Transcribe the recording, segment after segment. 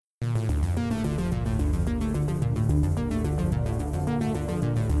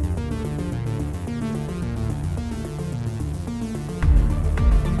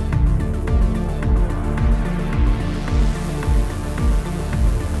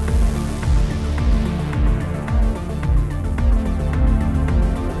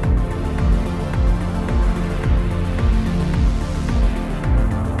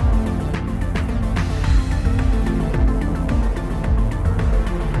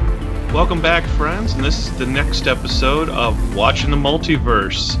Welcome back, friends, and this is the next episode of Watching the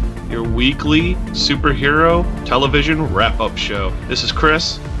Multiverse, your weekly superhero television wrap-up show. This is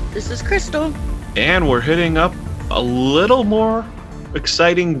Chris. This is Kristel. And we're hitting up a little more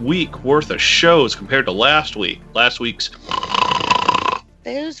exciting week worth of shows compared to last week. Last week's...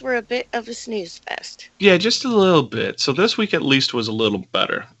 Those were a bit of a snooze fest. Yeah, just a little bit. So this week at least was a little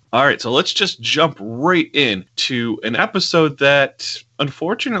better. All right, so let's just jump right in to an episode that,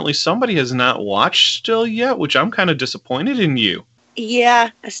 unfortunately, somebody has not watched still yet, which I'm kind of disappointed in you. Yeah,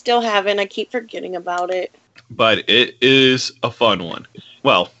 I still haven't. I keep forgetting about it. But it is a fun one.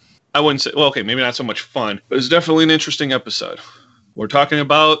 Well, I wouldn't say, well, okay, maybe not so much fun, but it's definitely an interesting episode. We're talking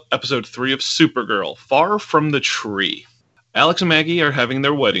about episode 3 of Supergirl, Far from the Tree. Alex and Maggie are having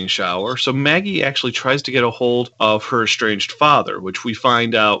their wedding shower, so Maggie actually tries to get a hold of her estranged father, which we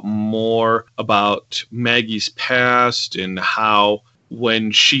find out more about Maggie's past and how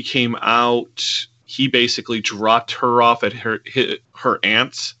when she came out, he basically dropped her off at her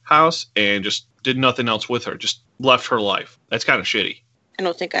aunt's house and just did nothing else with her, just left her life. That's kind of shitty. I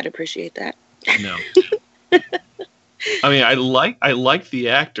don't think I'd appreciate that. No. I mean, I like the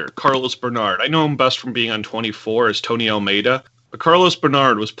actor, Carlos Bernard. I know him best from being on 24 as Tony Almeida. But Carlos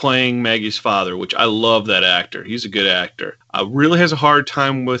Bernard was playing Maggie's father, which I love that actor. He's a good actor. Really has a hard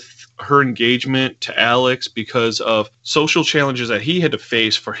time with her engagement to Alex because of social challenges that he had to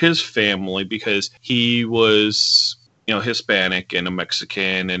face for his family because he was, Hispanic and a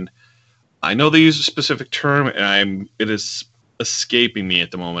Mexican. And I know they use a specific term, and it is escaping me at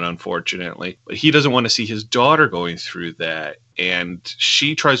the moment, unfortunately, but he doesn't want to see his daughter going through that, and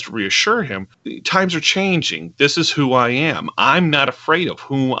she tries to reassure him, times are changing, this is who I am, I'm not afraid of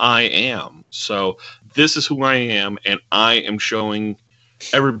who I am, so this is who I am, and I am showing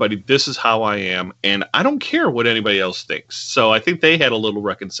everybody this is how I am, and I don't care what anybody else thinks. So I think they had a little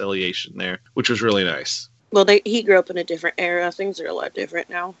reconciliation there, which was really nice. Well, he grew up in a different era. Things are a lot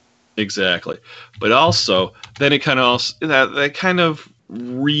different now. Exactly. But also, then it kind of also, that kind of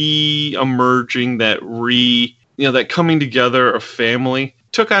re-emerging, that coming together of family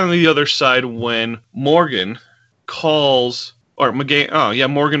took on the other side when Morgan calls, or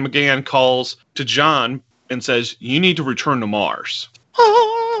McGann, Morgan McGann calls to John and says, you need to return to Mars.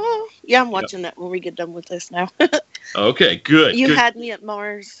 Yeah, I'm watching that when we get done with this now. Okay, good. You good. had me at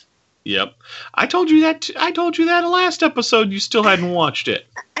Mars. Yep. I told you that last episode. You still hadn't watched it.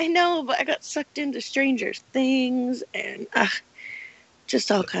 I know, but I got sucked into Stranger Things and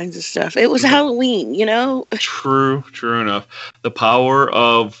just all kinds of stuff. It was Halloween, True enough. The power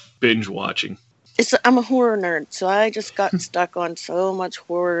of binge watching. I'm a horror nerd, so I just got stuck on so much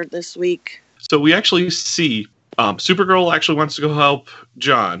horror this week. So we actually see Supergirl actually wants to go help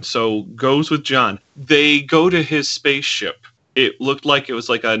John, so goes with John. They go to his spaceship. It looked like it was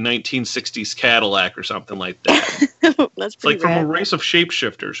like a 1960s Cadillac or something like that. That's it's like rad. From a race of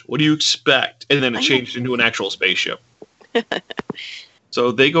shapeshifters. What do you expect? And then it changed into an actual spaceship.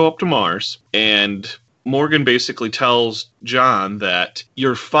 So they go up to Mars, and Morgan basically tells John that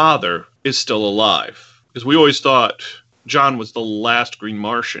your father is still alive. Because we always thought John was the last Green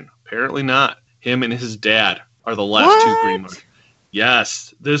Martian. Apparently not. Him and his dad are the last two Green Martians.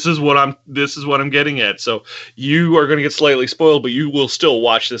 Yes, this is what I'm getting at. So you are going to get slightly spoiled, but you will still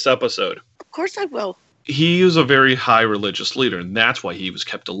watch this episode. Of course I will. He is a very high religious leader, and that's why he was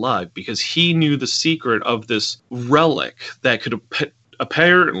kept alive, because he knew the secret of this relic that could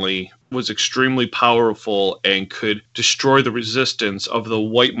apparently was extremely powerful and could destroy the resistance of the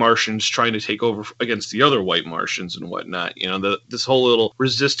white Martians trying to take over against the other white Martians and whatnot. This whole little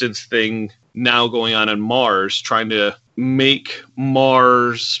resistance thing now going on Mars, trying to make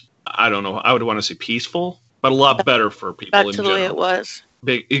Mars, I don't know, I would want to say peaceful, but a lot better for people in general. Back to the way it was.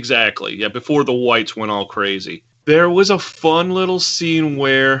 Exactly, yeah, before the whites went all crazy. There was a fun little scene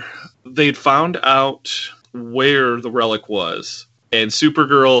where they'd found out where the relic was, and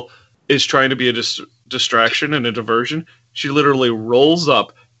Supergirl is trying to be a distraction and a diversion. She literally rolls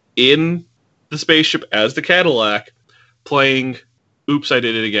up in the spaceship as the Cadillac, playing Oops, I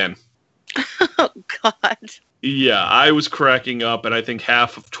Did It Again. Oh, God. Yeah, I was cracking up, and I think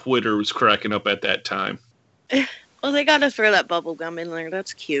half of Twitter was cracking up at that time. Well, they gotta throw that bubble gum in there.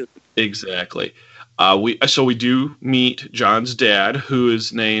 That's cute. Exactly. We do meet John's dad, who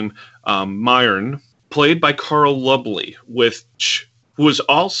is named Myron, played by Carl Lubley, who has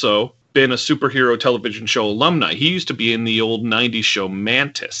also been a superhero television show alumni. He used to be in the old 90s show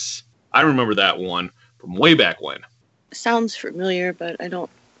Mantis. I remember that one from way back when. Sounds familiar, but I don't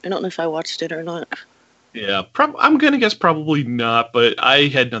know if I watched it or not. Yeah, I'm gonna guess probably not, but I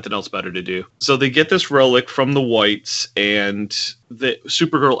had nothing else better to do. So they get this relic from the Whites, and the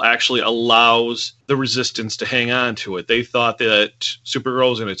Supergirl actually allows the Resistance to hang on to it. They thought that Supergirl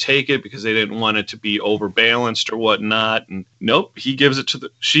was going to take it because they didn't want it to be overbalanced or whatnot, and nope, he gives it to the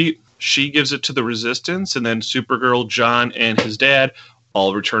she gives it to the Resistance, and then Supergirl, John, and his dad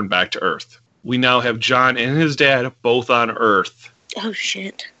all return back to Earth. We now have John and his dad both on Earth. Oh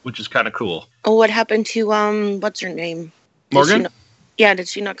shit! Which is kind of cool. Oh, what happened to what's her name? Morgan? Did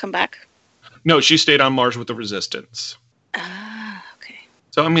she not come back? No, she stayed on Mars with the Resistance. Ah, okay.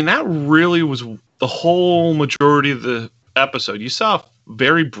 So I mean, that really was the whole majority of the episode. You saw a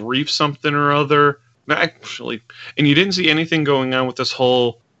very brief something or other, actually, and you didn't see anything going on with this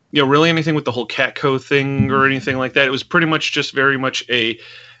whole, really anything with the whole Catco thing or anything like that. It was pretty much just very much a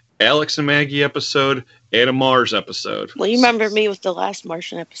Alex and Maggie episode and a Mars episode. Well, you remember me with the last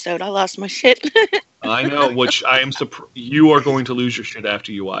Martian episode. I lost my shit. I know, which I am surprised. You are going to lose your shit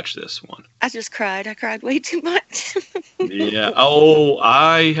after you watch this one. I just cried. I cried way too much. Yeah. Oh,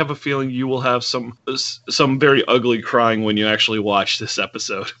 I have a feeling you will have some very ugly crying when you actually watch this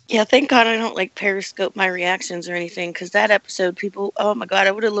episode. Yeah, thank God I don't Periscope my reactions or anything, because that episode, people, oh my God,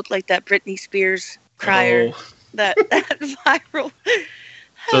 I would have looked like that Britney Spears crier. Oh. That viral.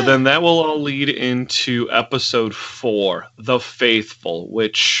 So then that will all lead into episode 4, The Faithful,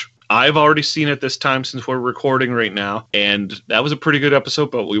 which I've already seen at this time since we're recording right now. And that was a pretty good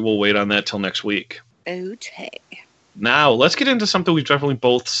episode, but we will wait on that till next week. Okay. Now, let's get into something we've definitely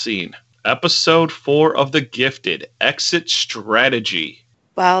both seen. Episode 4 of The Gifted, Exit Strategy.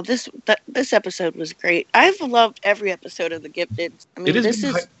 Wow, this episode was great. I've loved every episode of The Gifted. I mean,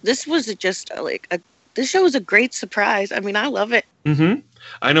 this was just this show was a great surprise. I mean, I love it. Mm-hmm.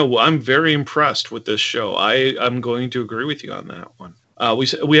 I know. Well, I'm very impressed with this show. I'm going to agree with you on that one.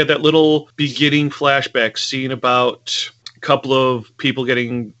 We had that little beginning flashback scene about a couple of people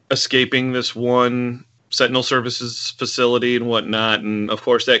escaping this one Sentinel Services facility and whatnot, and of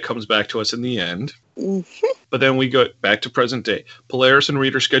course that comes back to us in the end. Mm-hmm. But then we go back to present day. Polaris and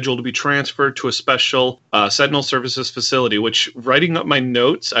Reed are scheduled to be transferred to a special Sentinel Services facility, which, writing up my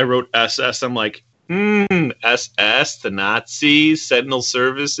notes, I wrote SS. I'm like, SS, the Nazis, Sentinel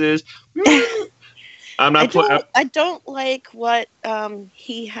Services. I don't like what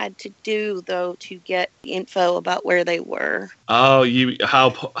he had to do though to get info about where they were. Oh,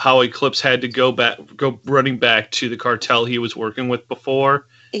 how Eclipse had to go running back to the cartel he was working with before.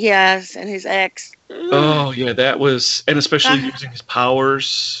 Yes, and his ex. Oh yeah, that was, and especially using his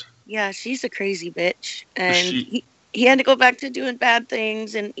powers. Yeah, she's a crazy bitch, and he had to go back to doing bad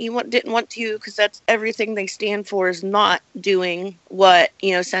things, and he didn't want to, because that's everything they stand for, is not doing what,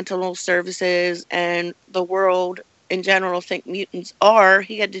 Sentinel Services and the world in general think mutants are.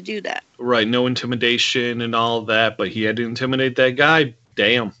 He had to do that. Right, no intimidation and all of that, but he had to intimidate that guy.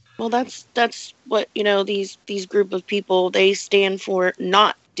 Damn. Well, that's what, these group of people, they stand for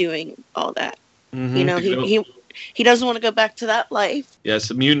not doing all that. Mm-hmm. He doesn't want to go back to that life. Yes,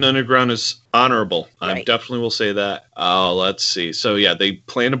 the Mutant Underground is honorable. Right. I definitely will say that. Oh, let's see. So yeah, they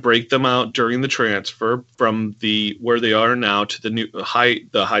plan to break them out during the transfer from where they are now to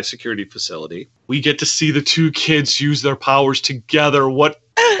the high security facility. We get to see the two kids use their powers together. What?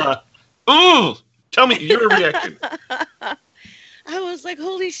 Oh, tell me your reaction. I was like,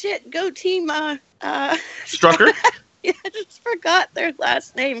 holy shit, go team. Strucker. Yeah, I just forgot their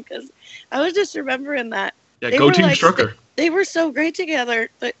last name because I was just remembering that. Yeah, go team Strucker. They were so great together.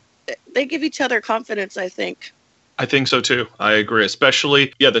 But they give each other confidence, I think. I think so too. I agree.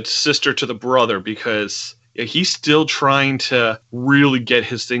 Especially, the sister to the brother, because he's still trying to really get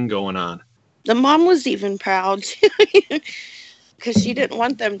his thing going on. The mom was even proud because she didn't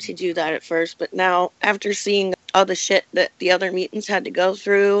want them to do that at first. But now, after seeing all the shit that the other mutants had to go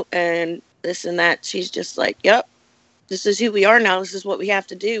through and this and that, she's just like, yep. This is who we are now. This is what we have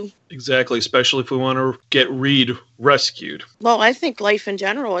to do. Exactly, especially if we want to get Reed rescued. Well, I think life in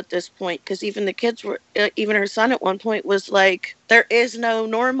general at this point, because even the kids were, even her son at one point was like, there is no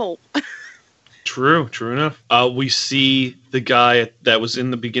normal. True enough. We see the guy that was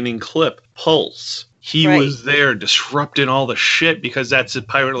in the beginning clip, Pulse. He was there disrupting all the shit because that's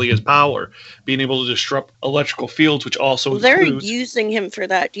apparently his power, being able to disrupt electrical fields, which also they're using him for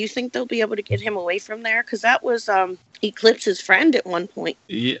that. Do you think they'll be able to get him away from there? Because that was Eclipse's friend at one point.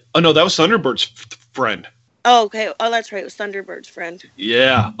 Yeah. Oh, no, that was Thunderbird's friend. Oh, okay. Oh, that's right. It was Thunderbird's friend.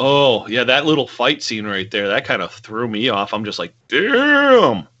 Yeah. Oh, yeah, that little fight scene right there, that kind of threw me off. I'm just like,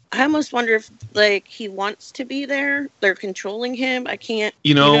 damn. I almost wonder if, he wants to be there. They're controlling him. I can't,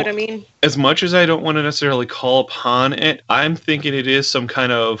 you know what I mean? As much as I don't want to necessarily call upon it, I'm thinking it is some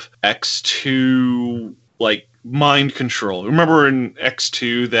kind of X2 like mind control. Remember in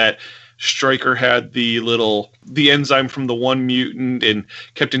X2 that Stryker had the enzyme from the one mutant and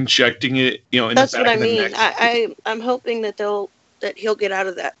kept injecting it, in That's the back what I of the mean. neck. I'm hoping that he'll get out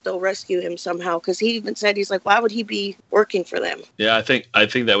of that. They'll rescue him somehow, because he even said, he's like, why would he be working for them? Yeah, I think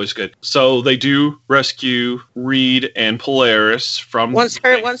that was good. So they do rescue Reed and Polaris from once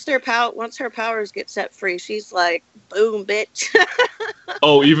her powers get set free. She's like, boom, bitch.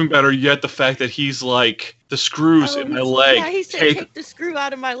 Oh, even better yet, the fact that he's like, the screws in my leg. Yeah, he said, take the screw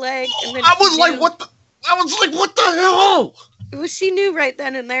out of my leg. And then I was like, what the hell? Well, she knew right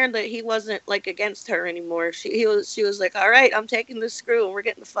then and there that he wasn't like against her anymore. She was like, all right, I'm taking this screw and we're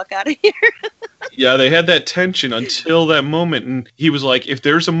getting the fuck out of here. Yeah, they had that tension until that moment, and he was like, if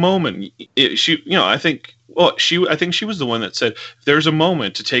there's a moment, I think she was the one that said, if there's a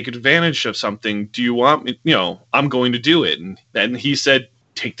moment to take advantage of something, do you want me, I'm going to do it. And then he said,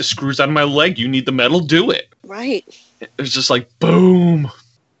 take the screws out of my leg. You need the metal, do it. Right. It was just like, boom.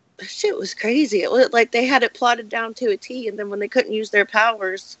 That shit was crazy. It was like they had it plotted down to a T, and then when they couldn't use their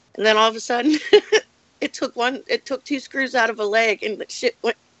powers, and then all of a sudden, it took 2 screws out of a leg, and the shit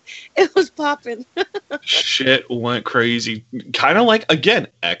went, it was popping. Shit went crazy. Kind of like, again,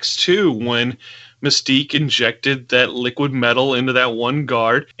 X2, when Mystique injected that liquid metal into that one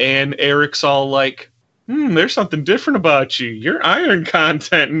guard, and Eric's all like, there's something different about you. You're iron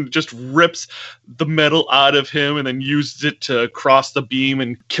content, and just rips the metal out of him and then uses it to cross the beam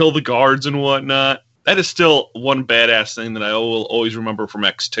and kill the guards and whatnot. That is still one badass thing that I will always remember from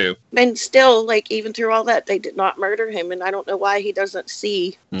X2. And still, like, even through all that, they did not murder him, and I don't know why he doesn't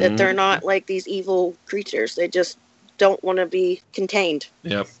see that they're not like these evil creatures. They just don't want to be contained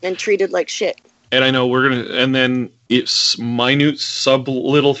and treated like shit. And I know and then it's minute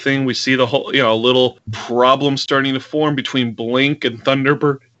little thing. We see the whole, little problem starting to form between Blink and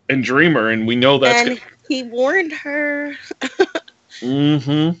Thunderbird and Dreamer. And we know that's. And he warned her.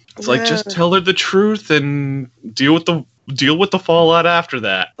 It's like, just tell her the truth and deal with the fallout after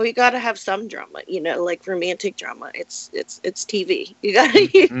that. We got to have some drama, like romantic drama. It's TV. You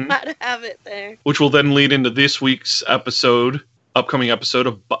gotta have it there. Which will then lead into this week's upcoming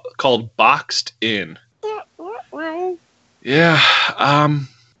episode called Boxed In. Yeah, I'm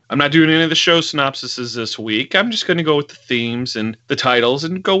not doing any of the show synopsises this week. I'm just going to go with the themes and the titles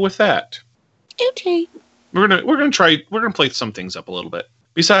and go with that. Okay. We're gonna play some things up a little bit.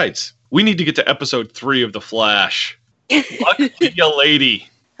 Besides, we need to get to episode 3 of The Flash. Lucky ya, lady.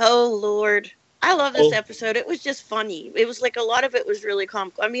 Oh Lord. I love this episode. It was just funny. It was like a lot of it was really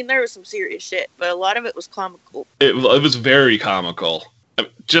comical. I mean, there was some serious shit, but a lot of it was comical. It was very comical.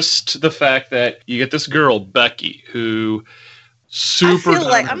 Just the fact that you get this girl, Becky, who I feel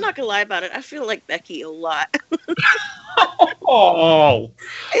like, I'm not going to lie about it, I feel like Becky a lot. I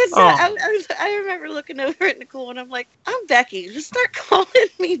remember looking over at Nicole and I'm like, I'm Becky. Just start calling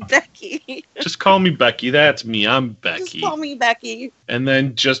me Becky. Just call me Becky. That's me. I'm Becky. Just call me Becky. And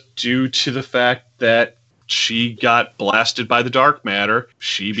then just due to the fact that she got blasted by the dark matter,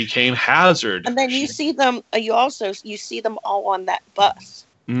 she became Hazard. And then you see them all on that bus.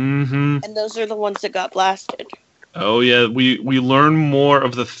 Mm-hmm. And those are the ones that got blasted. Oh, yeah, we learn more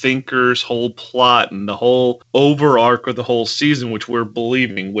of the Thinker's whole plot and the whole over-arc of the whole season, which we're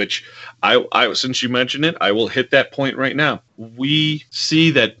believing, which, I since you mentioned it, I will hit that point right now. We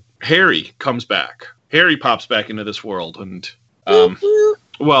see that Harry comes back. Harry pops back into this world, and,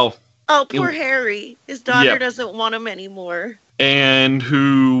 well... Oh, poor Harry. His daughter doesn't want him anymore. And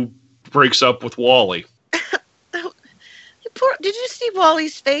who breaks up with Wally. Did you see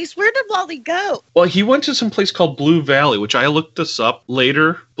Wally's face? Where did Wally go? Well, he went to some place called Blue Valley, which I looked this up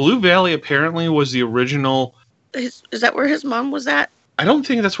later. Blue Valley apparently was the original... Is that where his mom was at? I don't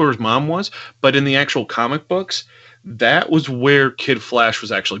think that's where his mom was, but in the actual comic books, that was where Kid Flash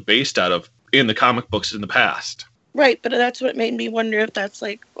was actually based out of in the comic books in the past. Right, but that's what made me wonder if that's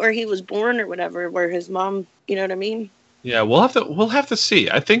like where he was born or whatever, where his mom, you know what I mean? Yeah, we'll have to see.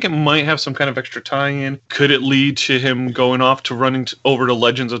 I think it might have some kind of extra tie-in. Could it lead to him going off to running over to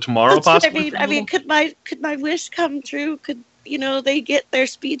Legends of Tomorrow? That's possibly. I mean, could my wish come true? Could they get their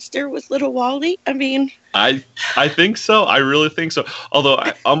speedster with little Wally? I mean, I think so. I really think so. Although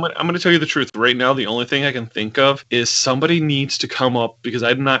I'm gonna tell you the truth right now. The only thing I can think of is somebody needs to come up, because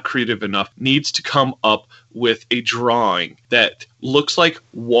I'm not creative enough. Needs to come up with a drawing that looks like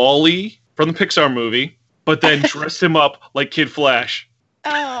Wally from the Pixar movie, but then dress him up like Kid Flash.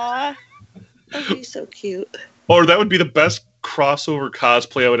 Aww. That'd be so cute. Or that would be the best crossover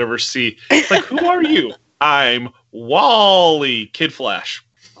cosplay I would ever see. It's like, who are you? I'm Wally, Kid Flash.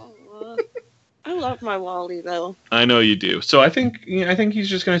 I love my Wally though. I know you do. So I think he's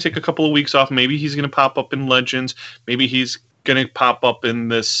just going to take a couple of weeks off. Maybe he's going to pop up in Legends. Maybe he's going to pop up in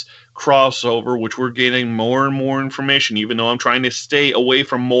this crossover, which we're getting more and more information, even though I'm trying to stay away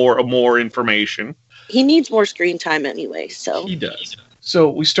from more and more information. He needs more screen time anyway, so. He does. So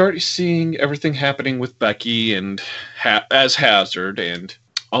we start seeing everything happening with Becky and as Hazard, and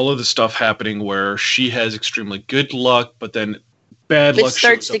all of the stuff happening where she has extremely good luck, but then bad luck. It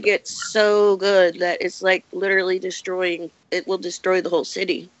starts to get so good that it's like literally it will destroy the whole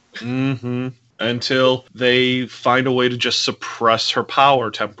city. Mm-hmm. Until they find a way to just suppress her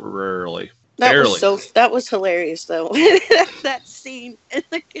power temporarily. That was hilarious though. That scene in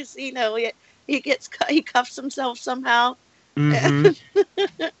the casino, he cuffs himself somehow.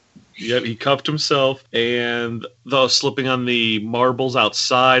 Mm-hmm. Yep, he cuffed himself, and the slipping on the marbles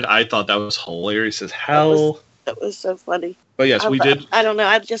outside, I thought that was hilarious as hell. That was so funny. But yes, we did. I don't know.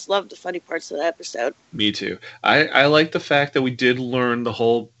 I just loved the funny parts of the episode. Me too. I like the fact that we did learn the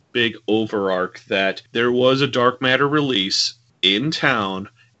whole big over arc that there was a dark matter release in town,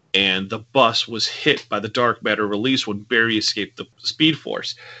 and the bus was hit by the dark matter release when Barry escaped the Speed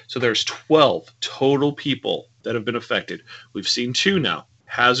Force. So there's 12 total people that have been affected. We've seen 2 now,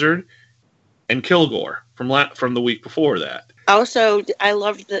 Hazard and Kilgore from the week before that. Also, I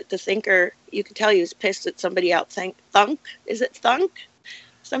loved the Thinker. You can tell he was pissed that somebody Thunk. Is it Thunk?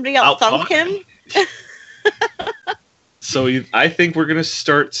 Somebody out-thunk him? So I think we're going to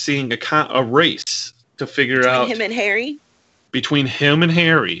start seeing a race to figure out... Between him and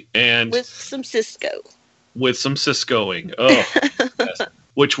Harry. And with some Cisco. With some Ciscoing. Oh. Yes.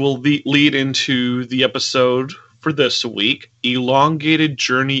 Which will lead into the episode for this week, Elongated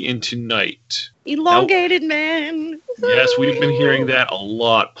Journey into Night. Elongated man. Yes, we've been hearing that a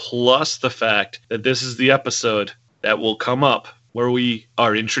lot. Plus the fact that this is the episode that will come up where we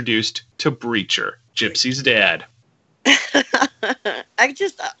are introduced to Breacher, Gypsy's dad.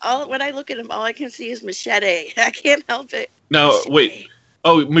 When I look at him, all I can see is Machete. I can't help it. No, Machete. Wait.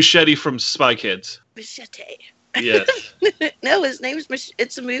 Oh, Machete from Spy Kids. Machete. Yes. No, his name's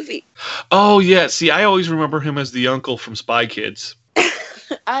it's a movie. Oh, yeah. See, I always remember him as the uncle from Spy Kids.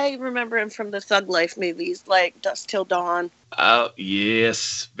 I remember him from the Thug Life movies, like Dusk Till Dawn. Oh,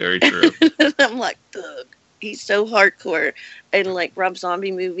 yes. Very true. I'm like, Thug. He's so hardcore. And like Rob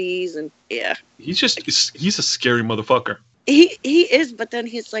Zombie movies, and yeah. He's a scary motherfucker. He is, but then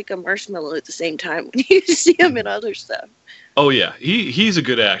he's like a marshmallow at the same time when you see him in other stuff. Oh yeah, he's a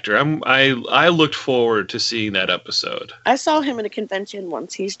good actor. I looked forward to seeing that episode. I saw him at a convention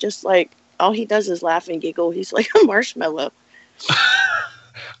once. He's just like, all he does is laugh and giggle. He's like a marshmallow.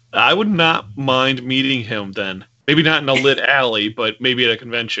 I would not mind meeting him then. Maybe not in a lit alley, but maybe at a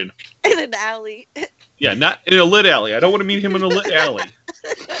convention. In an alley. Yeah, not in a lit alley. I don't want to meet him in a lit alley.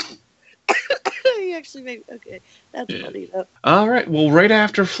 He actually made okay. That's funny though. All right. Well, right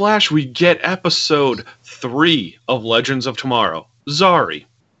after Flash, we get episode 3 of Legends of Tomorrow, Zari.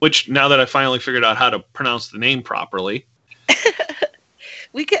 Which now that I finally figured out how to pronounce the name properly,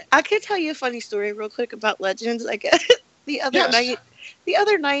 I could tell you a funny story real quick about Legends. I guess the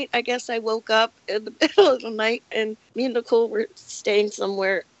other night, I guess I woke up in the middle of the night, and me and Nicole were staying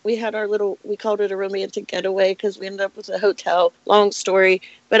somewhere. We had we called it a romantic getaway because we ended up with a hotel. Long story,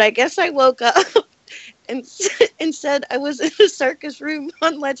 but I guess I woke up and said I was in a circus room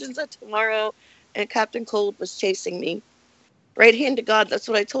on Legends of Tomorrow, and Captain Cold was chasing me. Right hand to God, that's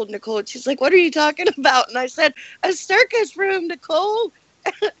what I told Nicole. And she's like, "What are you talking about?" And I said, "A circus room, Nicole."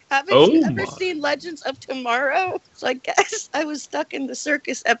 Haven't you ever seen Legends of Tomorrow? So I guess I was stuck in the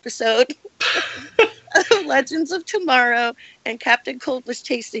circus episode of Legends of Tomorrow, and Captain Cold was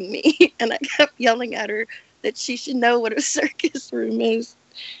chasing me, and I kept yelling at her that she should know what a circus room is.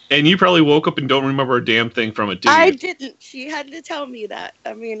 And you probably woke up and don't remember a damn thing from it, did you? I didn't. She had to tell me that.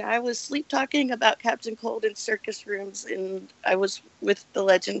 I mean, I was sleep talking about Captain Cold in circus rooms, and I was with the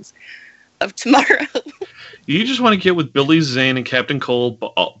Legends of Tomorrow. You just want to get with Billy Zane and Captain Cold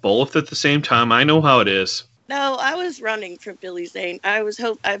both at the same time. I know how it is. No, I was running from Billy Zane.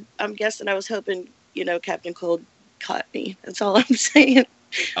 I'm guessing I was hoping, Captain Cold caught me. That's all I'm saying.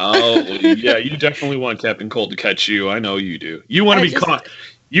 Oh, yeah, you definitely want Captain Cold to catch you. I know you do. You want to be caught.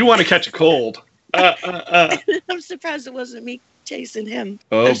 You want to catch a cold. I'm surprised it wasn't me chasing him.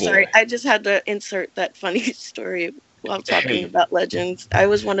 Oh, I'm sorry. I just had to insert that funny story while talking about Legends. I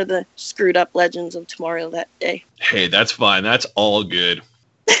was one of the screwed up Legends of Tomorrow that day. Hey, that's fine. That's all good.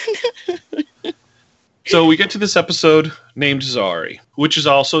 So we get to this episode named Zari, which is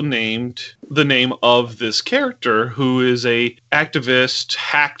also named the name of this character who is a activist,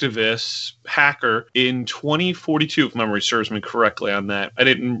 hacker in 2042, if memory serves me correctly on that. I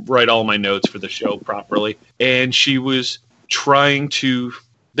didn't write all my notes for the show properly. And she was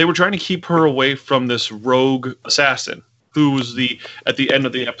they were trying to keep her away from this rogue assassin, who was at the end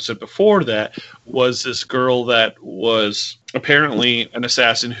of the episode before that, was this girl that was apparently an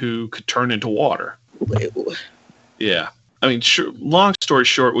assassin who could turn into water. Yeah. I mean, long story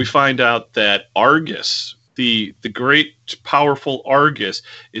short, we find out that Argus, the great, powerful Argus,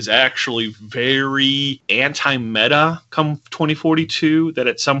 is actually very anti-meta come 2042, that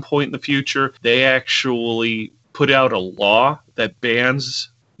at some point in the future, they actually put out a law that bans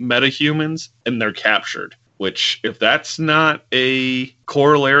metahumans and they're captured. Which, if that's not a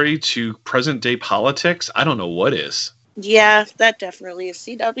corollary to present-day politics, I don't know what is. Yeah, that definitely is.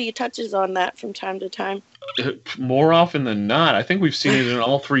 CW touches on that from time to time. More often than not. I think we've seen it in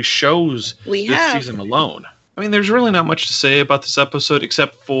all 3 shows this season alone. I mean, there's really not much to say about this episode,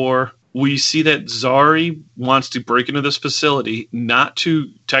 except for we see that Zari wants to break into this facility, not to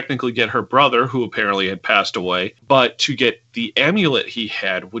technically get her brother, who apparently had passed away, but to get the amulet he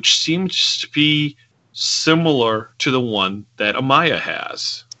had, which seems to be similar to the one that Amaya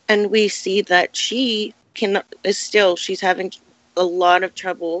has. And we see that she's having a lot of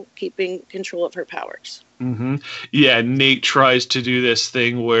trouble keeping control of her powers. Mm-hmm. Yeah, Nate tries to do this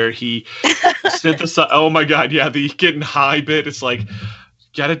thing where he synthesizes. Oh my god, yeah, the getting high bit. It's like,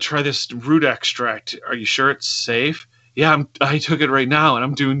 gotta try this root extract. Are you sure it's safe? Yeah, I took it right now, and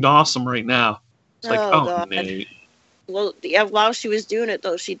I'm doing awesome right now. It's like, oh Nate. Well, yeah, while she was doing it,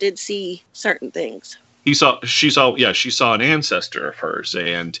 though, she did see certain things. She saw an ancestor of hers,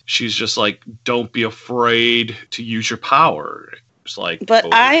 and she's just like, don't be afraid to use your power. It's like, but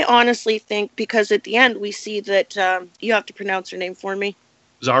I honestly think, because at the end we see that you have to pronounce her name for me.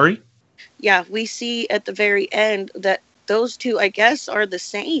 Zari? Yeah, we see at the very end that those two, I guess, are the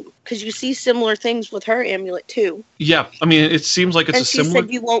same, because you see similar things with her amulet too. Yeah, I mean, it seems like it's similar. And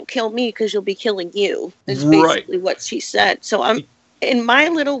she said, "You won't kill me because you'll be killing you." Is basically what she said. So I'm in my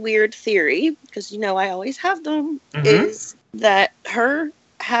little weird theory, because I always have them, is that her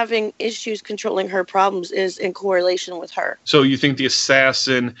having issues controlling her problems is in correlation with her. So you think the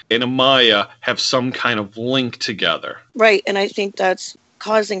assassin and Amaya have some kind of link together? Right, and I think that's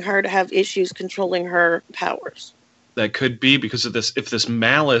causing her to have issues controlling her powers. That could be because of this. If this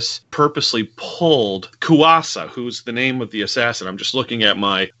malice purposely pulled Kuasa, who's the name of the assassin. I'm just looking at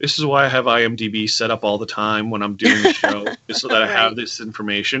this is why I have IMDb set up all the time when I'm doing the show, just so that I have this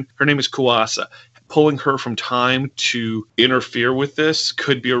information. Her name is Kuasa. Pulling her from time to interfere with this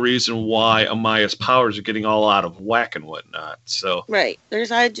could be a reason why Amaya's powers are getting all out of whack and whatnot. So right.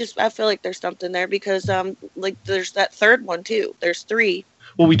 I feel like there's something there, because there's that third one too. There's 3.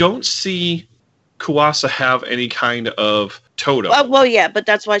 Well, we don't see Kuasa have any kind of totem. Well, yeah, but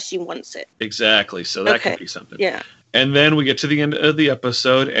that's why she wants it. Exactly. So that could be something. Yeah. And then we get to the end of the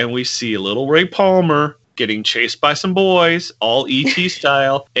episode, and we see little Ray Palmer getting chased by some boys, all E.T.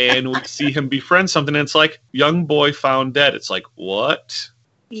 style, and we see him befriend something, and it's like, young boy found dead. It's like, what?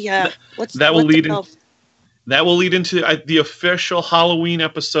 Yeah. That will lead into the official Halloween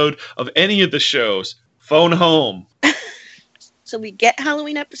episode of any of the shows, Phone Home. So we get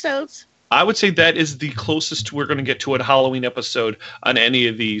Halloween episodes? I would say that is the closest we're going to get to a Halloween episode on any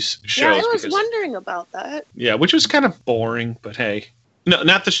of these shows. Yeah, I was wondering about that. Yeah, which was kind of boring, but hey. No,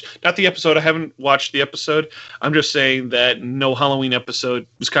 not the episode. I haven't watched the episode. I'm just saying that no Halloween episode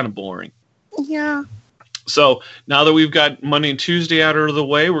was kind of boring. Yeah. So now that we've got Monday and Tuesday out of the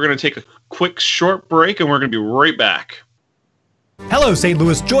way, we're going to take a quick short break, and we're going to be right back. Hello, St.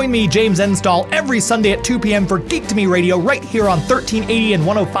 Louis. Join me, James Enstall, every Sunday at 2 p.m. for Geek to Me Radio right here on 1380 and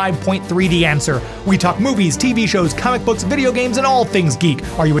 105.3 The Answer. We talk movies, TV shows, comic books, video games, and all things geek.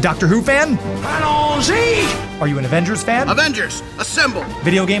 Are you a Doctor Who fan? Allons-y! Are you an Avengers fan? Avengers, assemble!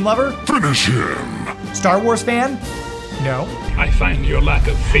 Video game lover? Finish him! Star Wars fan? No. I find your lack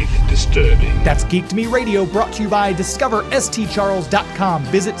of faith disturbing. That's Geek to Me Radio, brought to you by DiscoverSTCharles.com.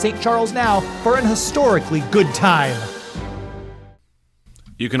 Visit St. Charles now for an historically good time.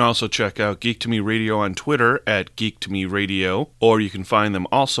 You can also check out Geek to Me Radio on Twitter at Geek to Me Radio, or you can find them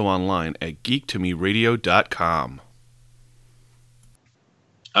also online at geektomeradio.com.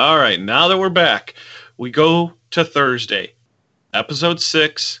 All right, now that we're back, we go to Thursday, Episode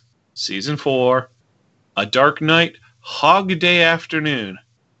 6, Season 4, A Dark Night, Hog Day Afternoon.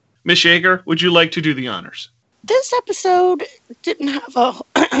 Miss Yeager, would you like to do the honors? This episode didn't have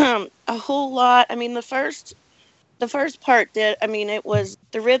a whole lot. I mean, the first the first part did. I mean, it was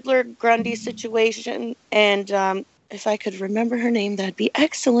the Riddler Grundy situation, and if I could remember her name, that'd be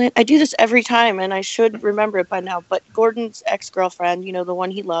excellent. I do this every time, and I should remember it by now. But Gordon's ex-girlfriend, the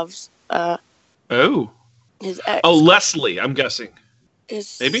one he loves. His ex. Oh, Leslie, I'm guessing.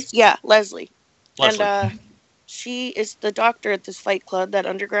 Maybe? Yeah, Leslie. Leslie. And she is the doctor at this fight club, that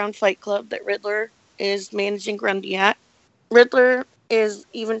underground fight club that Riddler is managing Grundy at. Riddler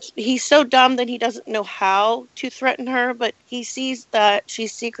he's so dumb that he doesn't know how to threaten her, but he sees that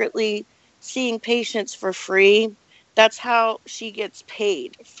she's secretly seeing patients for free. That's how she gets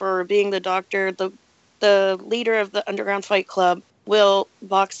paid for being the doctor. The leader of the underground fight club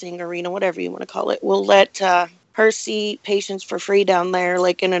boxing arena, whatever you want to call it, will let her see patients for free down there,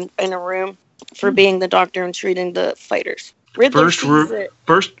 like in a room, for being the doctor and treating the fighters. Riddler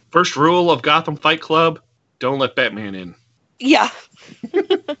first rule of Gotham Fight Club: don't let Batman in. Yeah.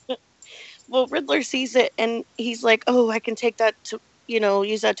 Well, Riddler sees it and he's like, "Oh, I can take that to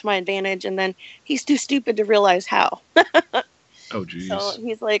use that to my advantage," and then he's too stupid to realize how. Oh, geez. So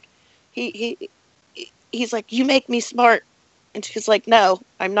he's like, he's like, "You make me smart," and she's like, "No,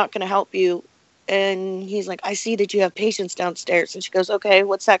 I'm not going to help you." And he's like, "I see that you have patients downstairs," and she goes, "Okay,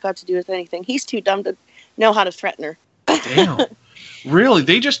 what's that got to do with anything?" He's too dumb to know how to threaten her. Damn. Really?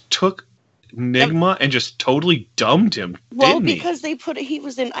 They just took Nigma and just totally dumbed him, didn't he? Because he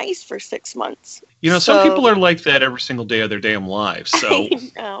was in ice for 6 months. Some people are like that every single day of their damn lives. So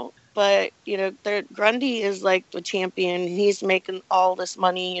I know, but Grundy is like the champion. He's making all this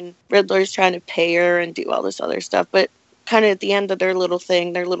money, and Riddler's trying to pay her and do all this other stuff. But kind of at the end of their little,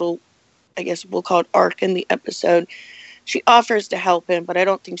 I guess we'll call it arc in the episode, she offers to help him, but I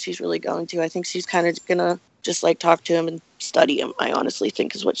don't think she's really going to. I think she's kind of gonna just like talk to him and study him. I honestly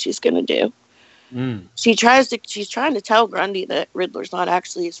think is what she's gonna do. She's trying to tell Grundy that Riddler's not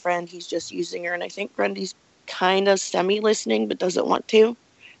actually his friend. He's just using her. And I think Grundy's kind of semi-listening, but doesn't want to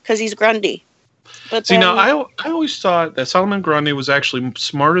because he's Grundy. But see, now I always thought that Solomon Grundy was actually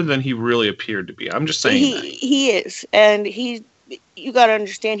smarter than he really appeared to be. I'm just saying he is. And you got to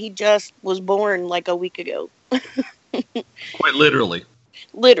understand, he just was born like a week ago. Quite literally.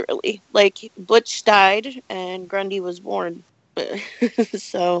 Literally. Like Butch died and Grundy was born.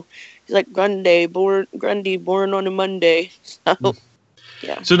 So he's like Grundy born on a Monday. So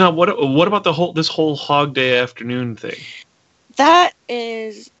yeah. So now what about this whole Hog Day afternoon thing? That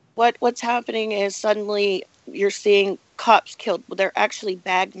is what's happening is suddenly you're seeing cops killed. Well, they're actually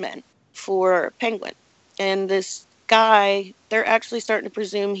bagmen for Penguin. And this guy, they're actually starting to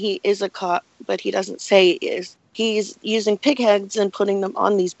presume he is a cop, but he doesn't say he is. He's using pig heads and putting them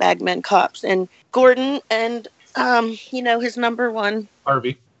on these bagmen cops. And Gordon and his number one,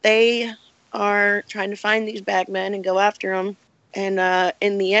 Harvey, they are trying to find these bagmen and go after them. And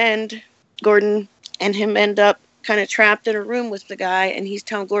in the end, Gordon and him end up kind of trapped in a room with the guy. And he's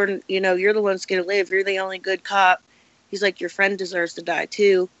telling Gordon, you're the one that's going to live. You're the only good cop. He's like, your friend deserves to die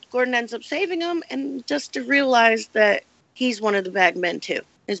too. Gordon ends up saving him, and just to realize that he's one of the bagmen too,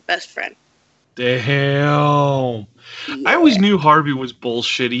 his best friend. Damn. Yeah. I always knew Harvey was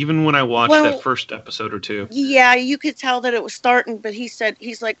bullshit, even when I watched that first episode or two. Yeah, you could tell that it was starting, but he's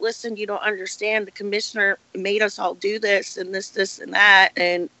like, listen, you don't understand. The commissioner made us all do this and this and that,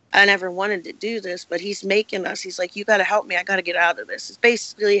 and I never wanted to do this, but he's making us. He's like, you got to help me. I got to get out of this. It's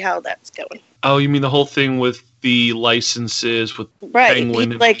basically how that's going. Oh, you mean the whole thing with the licenses with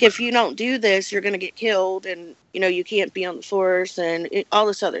Penguin? Like, if you don't do this, you're going to get killed, and, you can't be on the force, and all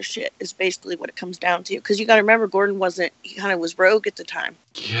this other shit is basically what it comes down to. Because you got to remember, Gordon he kind of was rogue at the time.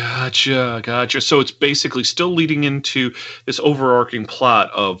 Gotcha. So it's basically still leading into this overarching plot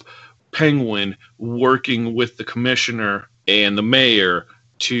of Penguin working with the commissioner and the mayor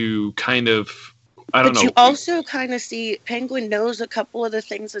to kind of, I don't know. But you also kind of see Penguin knows a couple of the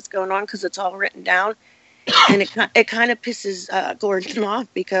things that's going on because it's all written down. And it kind of pisses Gordon off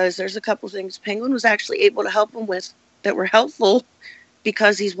because there's a couple things Penguin was actually able to help him with that were helpful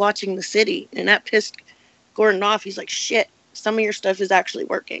because he's watching the city. And that pissed Gordon off. He's like, shit, some of your stuff is actually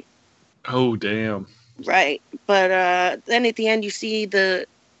working. Oh, damn. Right. But then at the end, you see the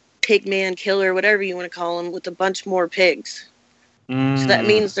pigman killer, whatever you want to call him, with a bunch more pigs. So that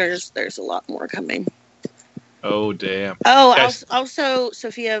means there's a lot more coming. Oh, damn. Oh, also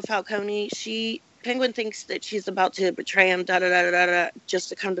Sophia Falcone, Penguin thinks that she's about to betray him, just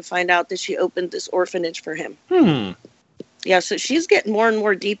to come to find out that she opened this orphanage for him. Yeah, so she's getting more and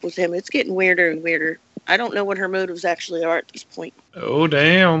more deep with him. It's getting weirder and weirder. I don't know what her motives actually are at this point. Oh,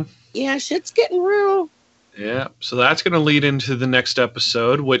 damn. Yeah, shit's getting real. Yeah, so that's going to lead into the next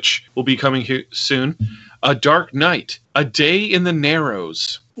episode, which will be coming here soon. A Dark Night, A Day in the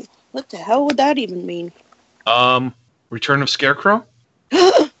Narrows. What the hell would that even mean? Return of Scarecrow?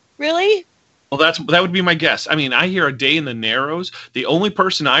 Really? Well, that would be my guess. I mean, I hear A Day in the Narrows. The only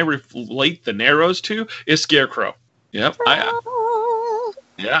person I relate the Narrows to is Scarecrow. Yep.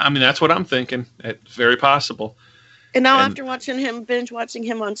 Yeah, I mean, that's what I'm thinking. It's very possible. And now after binge watching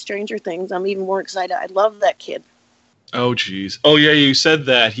him on Stranger Things, I'm even more excited. I love that kid. Oh, geez. Oh, yeah, you said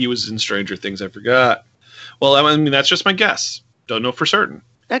that he was in Stranger Things. I forgot. Well, I mean, that's just my guess. Don't know for certain.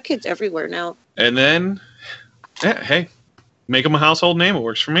 That kid's everywhere now. And then, hey, make him a household name. It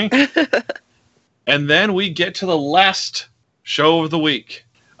works for me. And then we get to the last show of the week.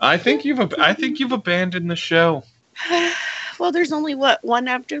 I think you've abandoned the show. Well, there's only one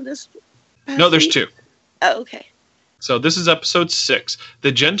after this? No, there's two. Oh, okay. So this is episode 6.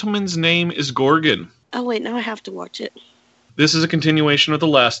 The gentleman's name is Gorgon. Oh, wait, now I have to watch it. This is a continuation of the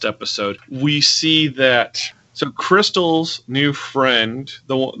last episode. We see that Kristel's new friend,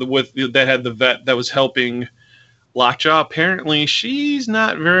 that had the vet that was helping Lockjaw, apparently she's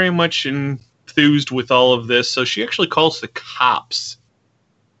not very much enthused with all of this, so she actually calls the cops.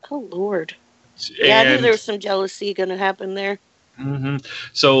 Oh, Lord. Yeah, I knew there was some jealousy going to happen there. Mm-hmm.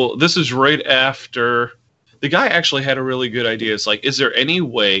 So this is right after... The guy actually had a really good idea. It's like, is there any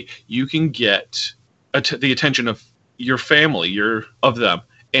way you can get the attention of your family, of them?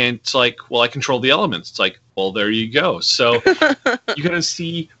 And it's like, well, I control the elements. It's like, well, there you go. So you're going to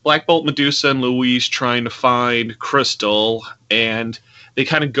see Black Bolt, Medusa, and Louise trying to find Kristel, and they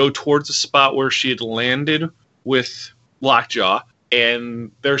kind of go towards the spot where she had landed with Lockjaw,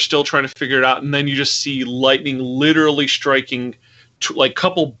 and they're still trying to figure it out. And then you just see lightning literally striking, like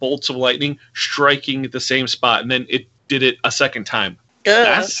couple bolts of lightning striking at the same spot, and then it did it a second time.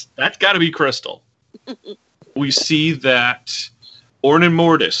 That's got to be Kristel. We see that Orn and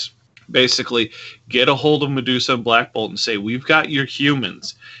Mortis basically get a hold of Medusa and Black Bolt and say, we've got your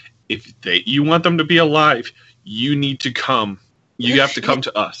humans. If you want them to be alive, you need to come. You have to come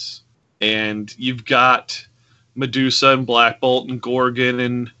to us. And you've got Medusa and Black Bolt and Gorgon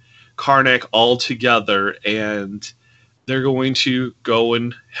and Karnak all together, and they're going to go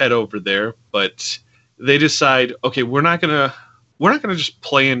and head over there, but they decide, okay, we're not gonna just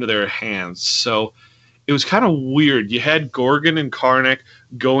play into their hands. So it was kind of weird. You had Gorgon and Karnak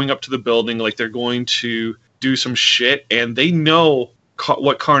going up to the building like they're going to do some shit, and they know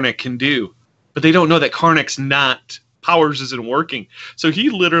what Karnak can do, but they don't know that Karnak's powers isn't working. So he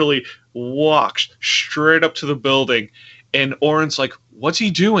literally walks straight up to the building, and Oren's like, what's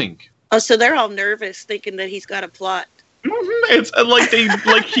he doing? Oh, so they're all nervous, thinking that he's got a plot. Mm-hmm. It's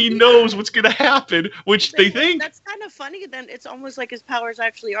like he knows what's going to happen, which they think. That's kind of funny. Then it's almost like his powers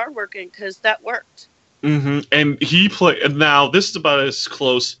actually are working, because that worked. Mm-hmm. And now this is about as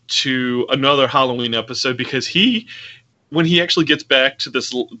close to another Halloween episode, because when he actually gets back to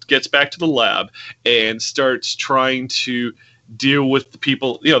the lab and starts trying to deal with the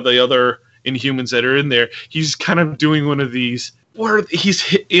people, the other Inhumans that are in there, he's kind of doing one of these where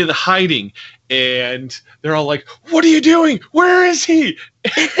he's in hiding, and they're all like, what are you doing? Where is he?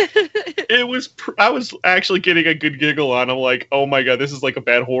 I was actually getting a good giggle on. I'm like, oh my God, this is like a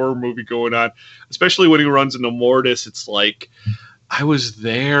bad horror movie going on. Especially when he runs into Mortis. It's like, I was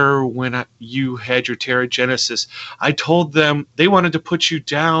there when you had your Terrigenesis. I told them they wanted to put you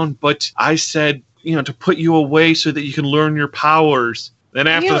down, but I said, to put you away so that you can learn your powers. Then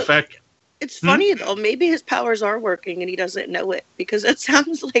after the fact... It's funny, though. Maybe his powers are working and he doesn't know it, because it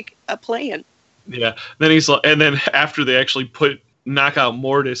sounds like a plan. Yeah. Then after they actually knock out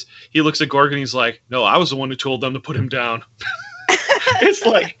Mortis, he looks at Gorgon and he's like, no, I was the one who told them to put him down. It's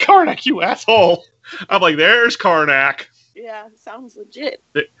like, Karnak, you asshole. I'm like, there's Karnak. Yeah, sounds legit.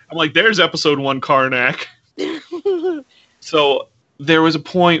 I'm like, there's episode 1 Karnak. So there was a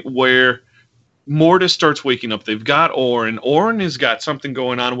point where Mortis starts waking up. They've got Orn. Orn has got something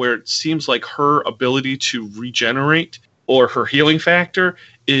going on where it seems like her ability to regenerate, or her healing factor,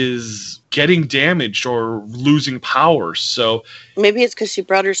 is getting damaged or losing power. So maybe it's because she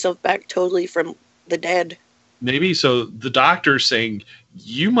brought herself back totally from the dead. Maybe. So the doctor's saying,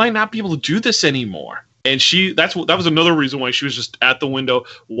 you might not be able to do this anymore. And that was another reason why she was just at the window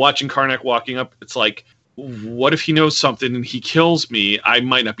watching Karnak walking up. It's like, what if he knows something and he kills me? I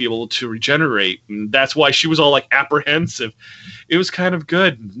might not be able to regenerate. And that's why she was all like apprehensive. It was kind of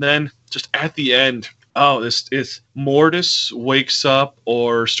good. And then just at the end, this is Mortis wakes up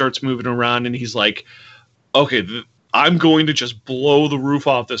or starts moving around, and he's like, okay, I'm going to just blow the roof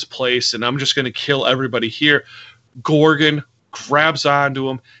off this place, and I'm just going to kill everybody here. Gorgon grabs onto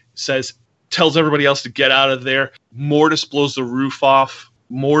him, tells everybody else to get out of there. Mortis blows the roof off.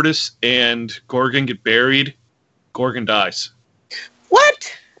 Mortis and Gorgon get buried. Gorgon dies.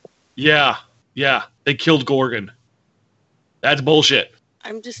 What? Yeah. They killed Gorgon. That's bullshit.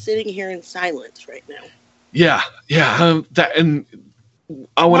 I'm just sitting here in silence right now. Yeah. When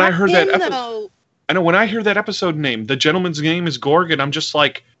I heard that episode, I know when I hear that episode name, the gentleman's name is Gorgon. I'm just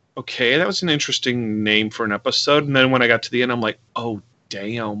like, okay, that was an interesting name for an episode. And then when I got to the end, I'm like, oh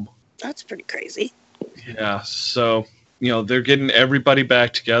damn, that's pretty crazy. Yeah. So they're getting everybody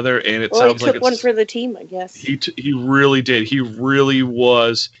back together, and it sounds like he took one for the team, I guess. He really did. He really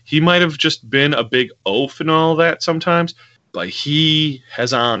was. He might have just been a big oaf and all that sometimes, but he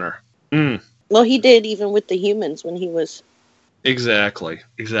has honor. Well, he did even with the humans when he was. Exactly.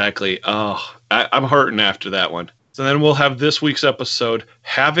 Oh, I'm hurting after that one. So then we'll have this week's episode,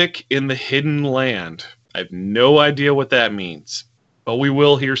 Havoc in the Hidden Land. I have no idea what that means, but we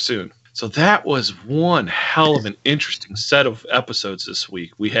will hear soon. So that was one hell of an interesting set of episodes this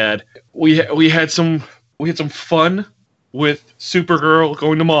week. We had some fun with Supergirl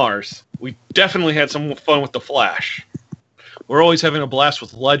going to Mars. We definitely had some fun with the Flash. We're always having a blast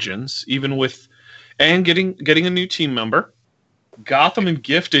with Legends, and getting a new team member. Gotham and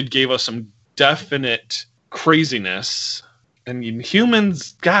Gifted gave us some definite craziness. And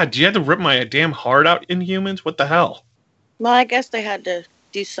Inhumans, God, you had to rip my damn heart out, Inhumans? What the hell? Well, I guess they had to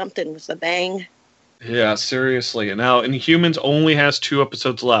do something with the bang. Yeah, seriously. And now Inhumans only has 2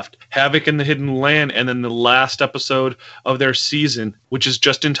 episodes left. Havoc in the Hidden Land, and then the last episode of their season, which is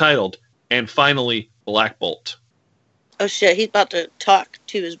just entitled, and finally, Black Bolt. Oh shit, he's about to talk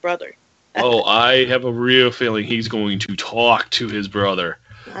to his brother. Oh, I have a real feeling he's going to talk to his brother.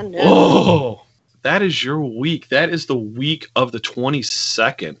 I know. Oh, that is your week. That is the week of the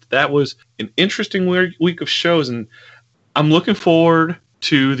 22nd. That was an interesting week of shows, and I'm looking forward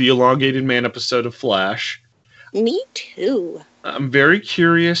to the elongated man episode of Flash. Me too. I'm very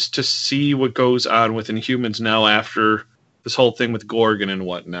curious to see what goes on with Inhumans now after this whole thing with Gorgon and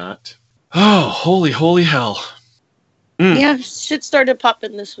whatnot. Oh, holy hell. Yeah, shit started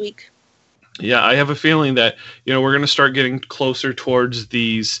popping this week. Yeah, I have a feeling that, we're going to start getting closer towards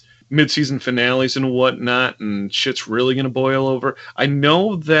these mid-season finales and whatnot, and shit's really going to boil over. I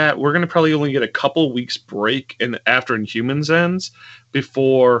know that we're going to probably only get a couple weeks break after Inhumans ends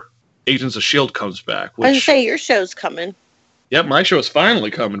before Agents of S.H.I.E.L.D. comes back. I was say your show's coming. Yep, my show is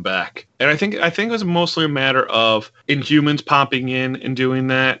finally coming back. And I think it was mostly a matter of Inhumans popping in and doing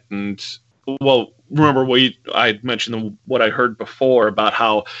that, and, well, remember I mentioned what I heard before about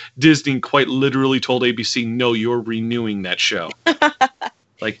how Disney quite literally told ABC, no, you're renewing that show.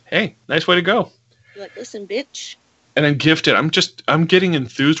 Like, hey, nice way to go. You're like, listen, bitch. And then Gifted, I'm getting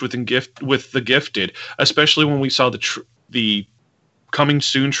enthused with the Gifted, especially when we saw the coming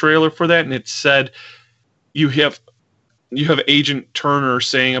soon trailer for that, and it said you have Agent Turner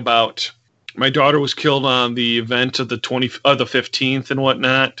saying about my daughter was killed on the event of the 15th and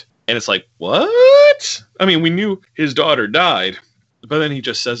whatnot. And it's like, what? I mean, we knew his daughter died, but then he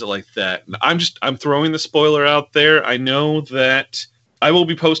just says it like that. I'm throwing the spoiler out there. I know that I will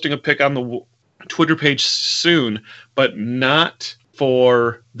be posting a pic on the Twitter page soon, but not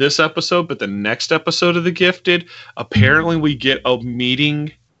for this episode, but the next episode of The Gifted. Apparently we get a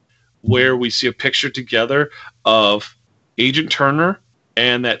meeting where we see a picture together of Agent Turner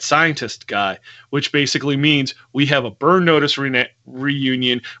and that scientist guy, which basically means we have a Burn Notice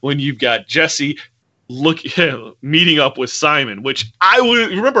reunion when you've got Jesse meeting up with Simon, which I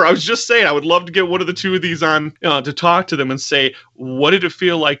was just saying I would love to get one of the two of these on to talk to them and say, what did it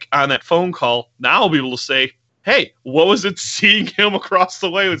feel like on that phone call? Now I'll be able to say, hey, what was it seeing him across the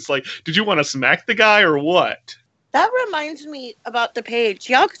way? It's like, did you want to smack the guy or what? That reminds me about the page.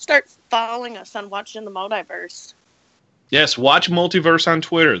 Y'all could start following us on Watching the Multiverse. Yes, watch Multiverse on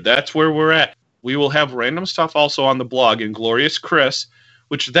Twitter. That's where we're at. We will have random stuff also on the blog, Inglorious Chris,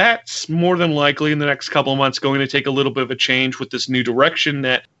 which that's more than likely in the next couple of months going to take a little bit of a change with this new direction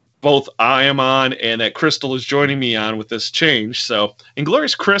that both I am on and that Kristel is joining me on with this change. So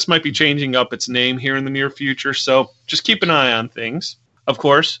Inglorious Chris might be changing up its name here in the near future, so just keep an eye on things. Of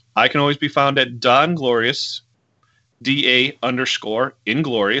course, I can always be found at Donglorious,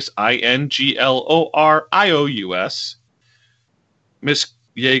 DA_Inglorious, INGLORIOUS. Miss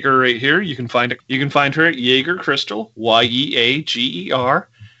Yeager right here. You can find her at Yeager Kristel, YEAGER,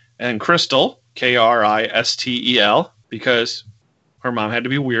 and Kristel, KRISTEL, because her mom had to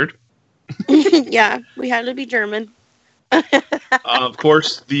be weird. Yeah, we had to be German. Of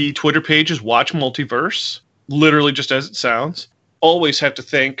course, the Twitter page is Watch Multiverse, literally just as it sounds. Always have to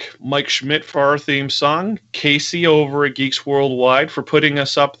thank Mike Schmidt for our theme song, Casey over at Geeks Worldwide for putting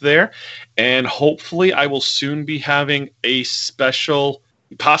us up there, and hopefully I will soon be having a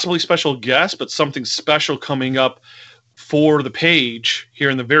possibly special guest, but something special coming up for the page here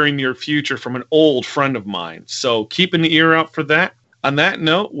in the very near future from an old friend of mine. So keep an ear out for that. On that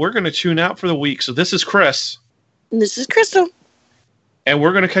note, we're going to tune out for the week. So this is Chris. And this is Kristel. And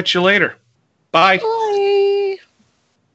we're going to catch you later. Bye. Bye.